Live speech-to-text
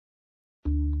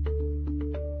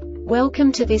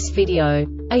Welcome to this video.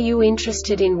 Are you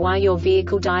interested in why your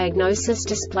vehicle diagnosis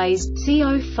displays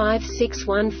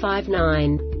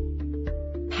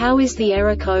C0561-59? How is the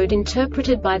error code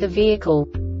interpreted by the vehicle?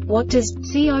 What does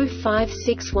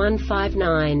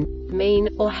C0561-59 mean,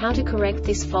 or how to correct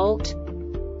this fault?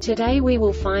 Today we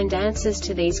will find answers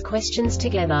to these questions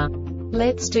together.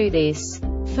 Let's do this.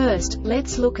 First,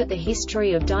 let's look at the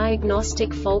history of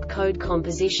diagnostic fault code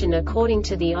composition according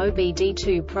to the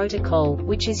OBD2 protocol,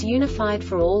 which is unified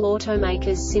for all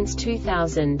automakers since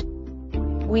 2000.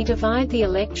 We divide the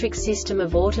electric system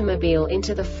of automobile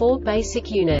into the four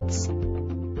basic units: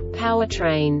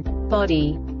 powertrain,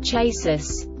 body,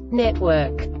 chassis,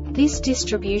 network. This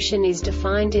distribution is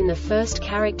defined in the first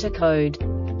character code.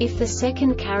 If the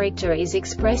second character is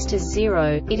expressed as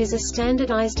 0, it is a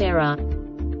standardized error.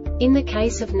 In the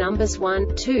case of numbers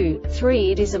 1, 2,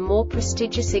 3, it is a more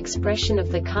prestigious expression of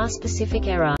the car-specific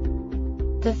error.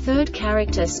 The third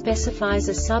character specifies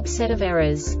a subset of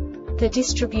errors. The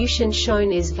distribution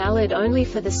shown is valid only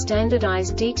for the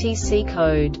standardized DTC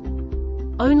code.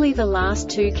 Only the last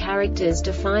two characters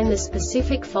define the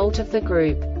specific fault of the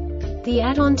group. The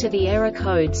add-on to the error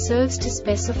code serves to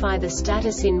specify the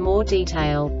status in more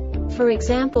detail. For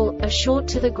example, a short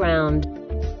to the ground.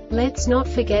 Let's not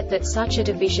forget that such a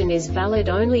division is valid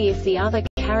only if the other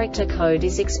character code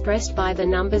is expressed by the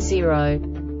number 0.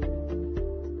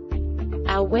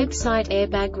 Our website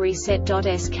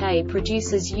airbagreset.sk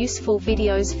produces useful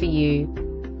videos for you.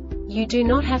 You do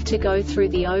not have to go through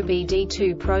the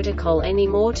OBD2 protocol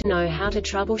anymore to know how to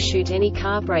troubleshoot any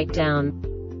car breakdown.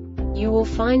 You will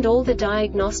find all the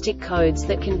diagnostic codes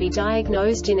that can be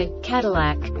diagnosed in a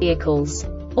Cadillac vehicles.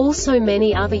 Also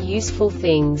many other useful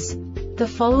things. The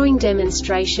following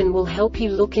demonstration will help you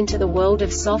look into the world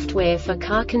of software for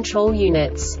car control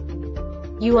units.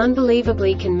 You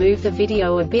unbelievably can move the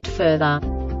video a bit further.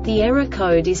 The error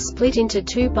code is split into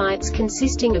 2 bytes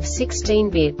consisting of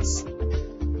 16 bits.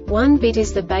 1 bit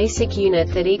is the basic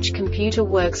unit that each computer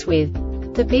works with.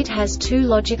 The bit has 2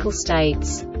 logical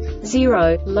states: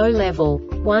 0, low level,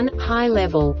 1, high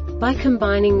level. By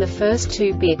combining the first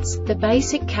 2 bits, the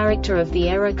basic character of the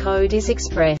error code is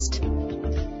expressed.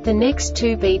 The next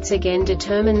 2 beats again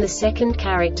determine the second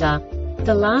character.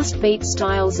 The last beat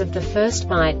styles of the first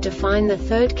byte define the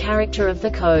third character of the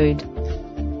code.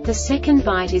 The second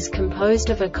byte is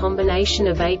composed of a combination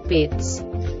of 8 bits.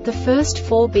 The first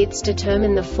 4 bits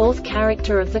determine the fourth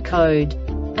character of the code.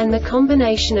 And the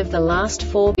combination of the last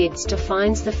 4 bits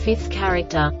defines the fifth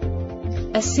character.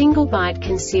 A single byte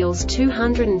conceals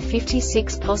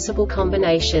 256 possible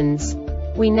combinations.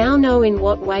 We now know in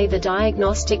what way the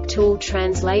diagnostic tool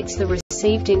translates the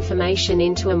received information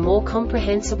into a more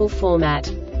comprehensible format.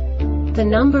 The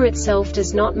number itself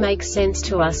does not make sense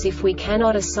to us if we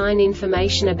cannot assign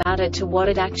information about it to what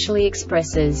it actually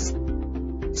expresses.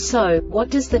 So, what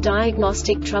does the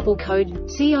Diagnostic Trouble Code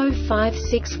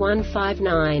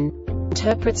C0561-59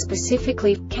 interpret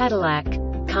specifically for Cadillac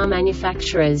car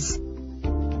manufacturers?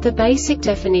 The basic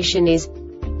definition is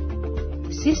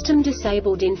system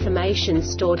disabled information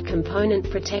stored component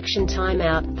protection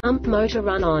timeout, pump motor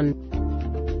run on.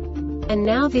 And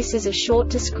now this is a short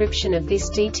description of this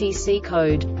DTC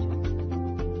code.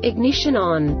 Ignition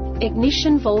on.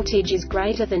 Ignition voltage is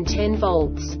greater than 10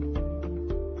 volts.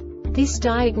 This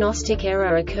diagnostic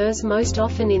error occurs most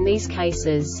often in these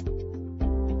cases.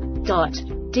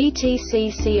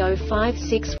 DTC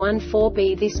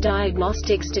C0561-4B. This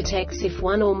diagnostics detects if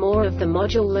one or more of the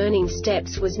module learning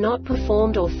steps was not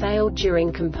performed or failed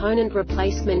during component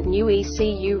replacement. New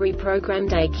ECU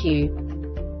reprogrammed ECU.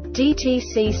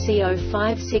 DTC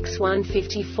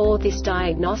C0561-54. This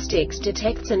diagnostics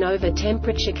detects an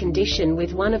over-temperature condition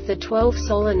with one of the 12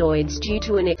 solenoids due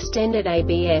to an extended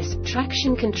ABS,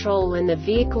 traction control and the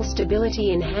vehicle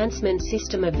stability enhancement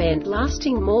system event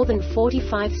lasting more than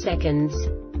 45 seconds.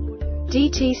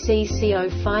 DTC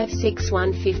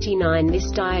C0561-59.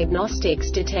 This diagnostics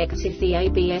detects if the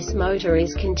ABS motor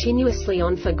is continuously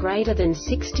on for greater than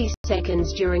 60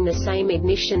 seconds during the same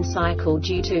ignition cycle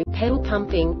due to pedal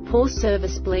pumping, poor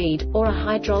service bleed, or a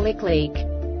hydraulic leak.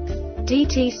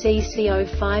 DTC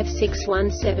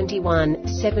C0561-71,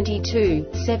 72,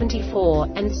 74,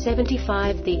 and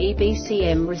 75. The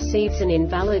EBCM receives an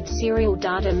invalid serial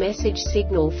data message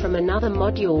signal from another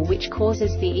module which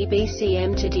causes the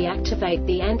EBCM to deactivate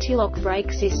the anti-lock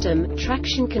brake system,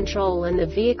 traction control and the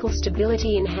vehicle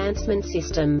stability enhancement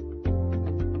system.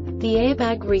 The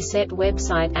Airbag Reset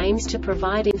website aims to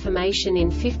provide information in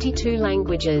 52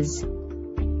 languages.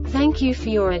 Thank you for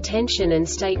your attention and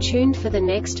stay tuned for the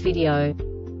next video.